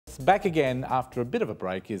Back again after a bit of a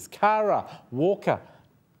break is Cara Walker.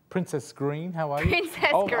 Princess Green, how are you?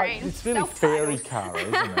 Princess Green. It's really Faerie Cara,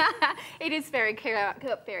 isn't it? It is Faerie Cara.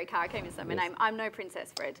 Faerie Cara came in my name. I'm no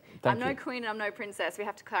princess, Fred. I'm no queen and I'm no princess. We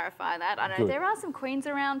have to clarify that. I know there are some queens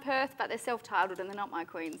around Perth, but they're self-titled and they're not my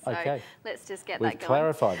queens. So let's just get that going. We've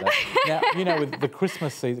clarified that. Now, you know, with the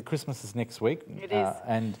Christmas season, Christmas is next week. It is.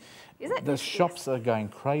 And the shops are going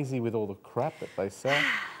crazy with all the crap that they sell.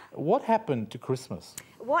 What happened to Christmas?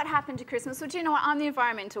 What happened to Christmas? Well, do you know what? I'm the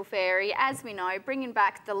environmental fairy. As we know, bringing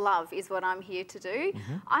back the love is what I'm here to do.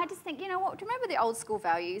 I just think, you know what, do you remember the old school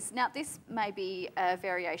values? Now, this may be a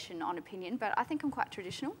variation on opinion, but I think I'm quite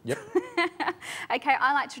traditional. Yep. Okay,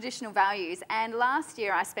 I like traditional values. And last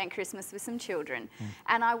year, I spent Christmas with some children.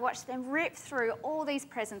 And I watched them rip through all these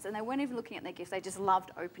presents, and they weren't even looking at their gifts. They just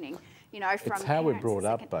loved opening, you know, from It's how we're brought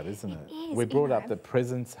up, but isn't it? We're brought up that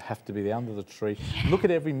presents have to be under the tree. Look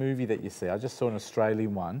at every movie that you see. I just saw an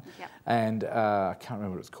Australian one, and I can't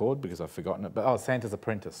remember what it's called because I've forgotten it, but Santa's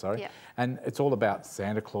Apprentice, sorry. And it's all about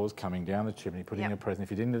Santa Claus coming down the chimney, putting a present.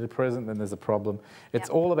 If you didn't get a present, then there's a problem. It's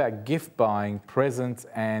all about gift buying, presents,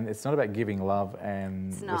 and it's not about giving love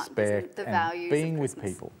and respect and being with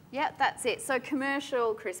people. Yeah, that's it. So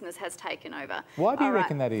commercial Christmas has taken over. Why do you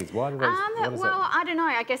reckon that is? Why do those, well, I don't know.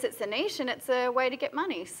 I guess it's a niche and it's a way to get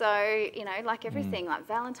money. So, you know, like everything, like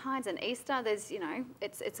Valentine's and Easter, there's, you know,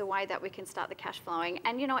 it's a way that we can start the cash flowing.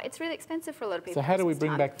 And, you know, it's really expensive for a lot of people. So how do we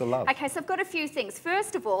bring back the love? Okay, so I've got a few things.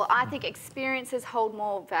 First of all, I think experiences hold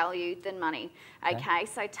more value than money. Okay,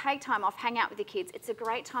 so take time off, hang out with your kids. It's a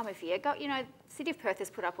great time of year. Go, you know, City of Perth has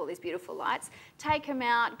put up all these beautiful lights. Take them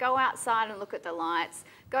out, go outside and look at the lights,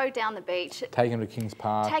 go down the beach. Take them to Kings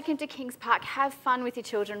Park. Take them to Kings Park. Have fun with your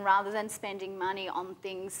children rather than spending money on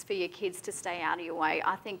things for your kids to stay out of your way.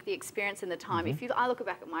 I think the experience and the time, I look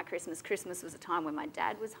back at my Christmas was a time when my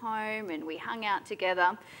dad was home and we hung out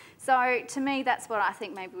together. So to me, that's what I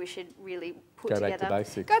think maybe we should really put together. Go back to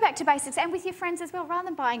basics. Go back to basics, and with your friends as well, rather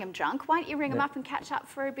than buying them junk. Why don't you ring them up and catch up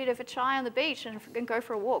for a bit of a chai on the beach and go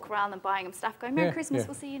for a walk rather than buying them stuff. Go, Merry Christmas,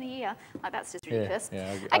 we'll see you in a year. Like, that's just ridiculous.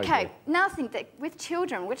 Okay, another thing that with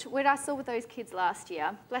children, which I saw with those kids last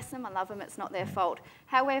year, bless them, I love them, it's not their fault.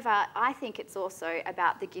 However, I think it's also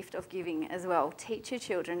about the gift of giving as well. Teach your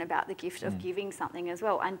children about the gift of giving something as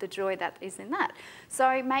well and the joy that is in that.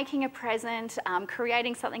 So making a present,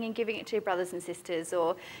 creating something and giving it to your brothers and sisters,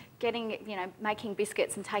 or getting, you know, making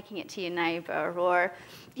biscuits and taking it to your neighbour, or,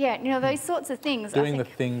 you know, those sorts of things. Doing the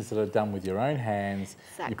things that are done with your own hands.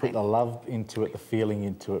 You put the love into it, the feeling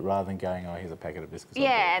into it, rather than going, oh, here's a packet of biscuits.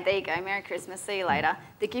 Yeah, there you go. Merry Christmas. See you later.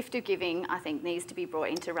 The gift of giving, I think, needs to be brought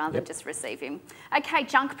into rather than just receiving. Okay,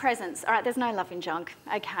 junk presents. All right, there's no love in junk.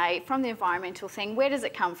 Okay, from the environmental thing, where does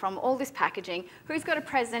it come from? All this packaging. Who's got a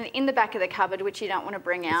present in the back of the cupboard which you don't want to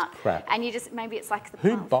bring out? It's crap. And you just, maybe it's like the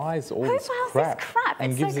Who buys all this crap?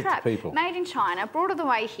 And gives it to people? Made in China, brought all the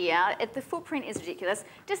way here. The footprint is ridiculous.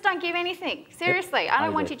 Just don't give anything. Seriously, I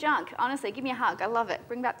don't want your junk. Honestly, give me a hug. I love it.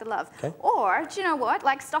 Bring back the love. Or, do you know what?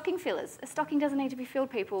 Like stocking fillers. A stocking doesn't need to be filled,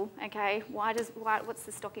 people. Okay, what's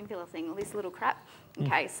the stocking filler thing? All this little crap.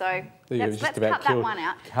 Okay, so let's cut that one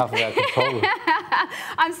out.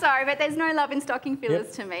 I'm sorry, but there's no love in stocking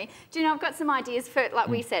fillers to me. Do you know, I've got some ideas for, like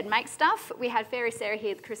we said, make stuff. We had Faerie Cara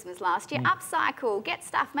here at Christmas last year. Upcycle, get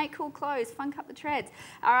stuff, make cool clothes, funk up the treads.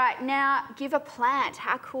 All right, now give a plant.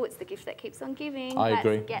 How cool, it's the gift that keeps on giving. I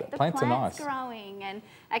agree. Get the plants are nice. Growing. And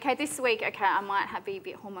okay, this week, I might be a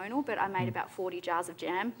bit hormonal, but I made about 40 jars of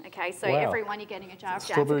jam. Okay, so everyone, you're getting a jar of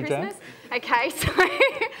jam for Christmas. Okay, so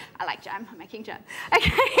I like jam, I'm making jam.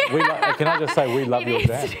 Okay. Can I just say we love your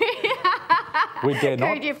jam? We dare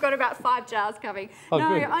not. Good, you've got about 5 jars coming.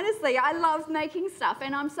 No, honestly, I love making stuff,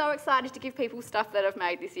 and I'm so excited to give people stuff that I've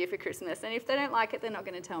made this year for Christmas. And if they don't like it, they're not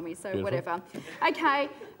going to tell me, so whatever. Okay.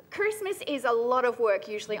 Christmas is a lot of work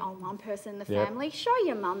usually on one person in the family. Show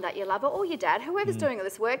your mum that you love her, or your dad, whoever's doing all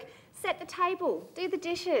this work. Set the table, do the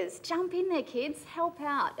dishes, jump in there, kids, help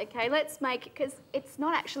out. Okay, let's make it, because it's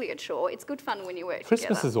not actually a chore. It's good fun when you work together.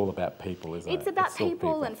 Christmas is all about people, isn't it? It's about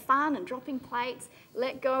people and fun and dropping plates.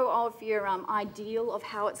 Let go of your ideal of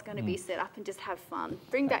how it's going to be set up and just have fun.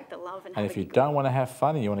 Bring back the love and if you don't want to have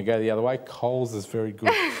fun and you want to go the other way, Coles is very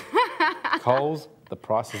good. Coles, the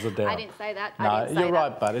prices are down. I didn't say that. No, you're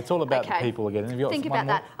right, but it's all about the people again. Think about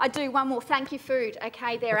that. I do one more. Thank you, food.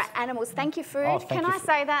 Okay, there are animals. Thank you, food. Can I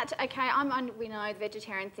say that? Okay, we know the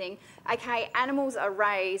vegetarian thing. Okay, animals are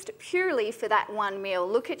raised purely for that one meal.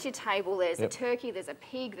 Look at your table. There's a turkey, there's a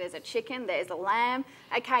pig, there's a chicken, there's a lamb.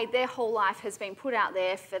 Okay, their whole life has been put out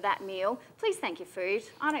there for that meal. Please thank your food.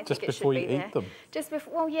 I don't think it should be there. Just before you eat them? Just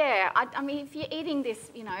before, well, yeah. I mean, if you're eating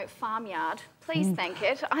this, you know, farmyard, please thank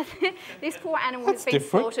it. This poor animal has has been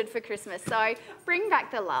slaughtered for Christmas. So bring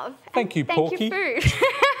back the love. Thank you, Porky. Thank you, food.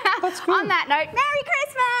 That's good. On that note, Merry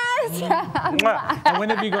Christmas! And when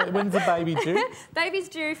have you got? When's the baby due? Baby's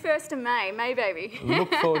due 1st of May. May baby.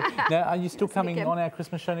 Look forward. Now, are you still coming on our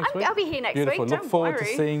Christmas show next week? I'll be here next Beautiful. week. Look forward to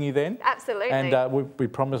seeing you then. Absolutely. And we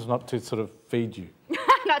promise not to sort of feed you.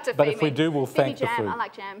 Not to but feed if we me. do, we'll thank the jam. food. I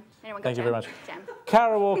like jam. Anyone got Thank jam? you very much. Jam.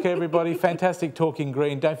 Cara Walker, everybody. Fantastic talking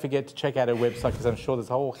green. Don't forget to check out her website because I'm sure there's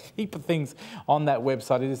a whole heap of things on that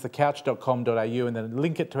website. It is thecouch.com.au, and then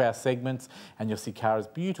link it to our segments and you'll see Cara's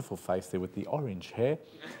beautiful face there with the orange hair.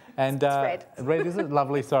 And it's red. Red, is it?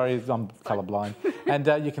 Lovely. Sorry, I'm colourblind.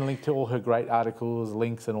 And you can link to all her great articles,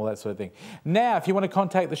 links and all that sort of thing. Now, if you want to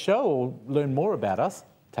contact the show or learn more about us,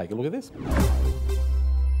 take a look at this.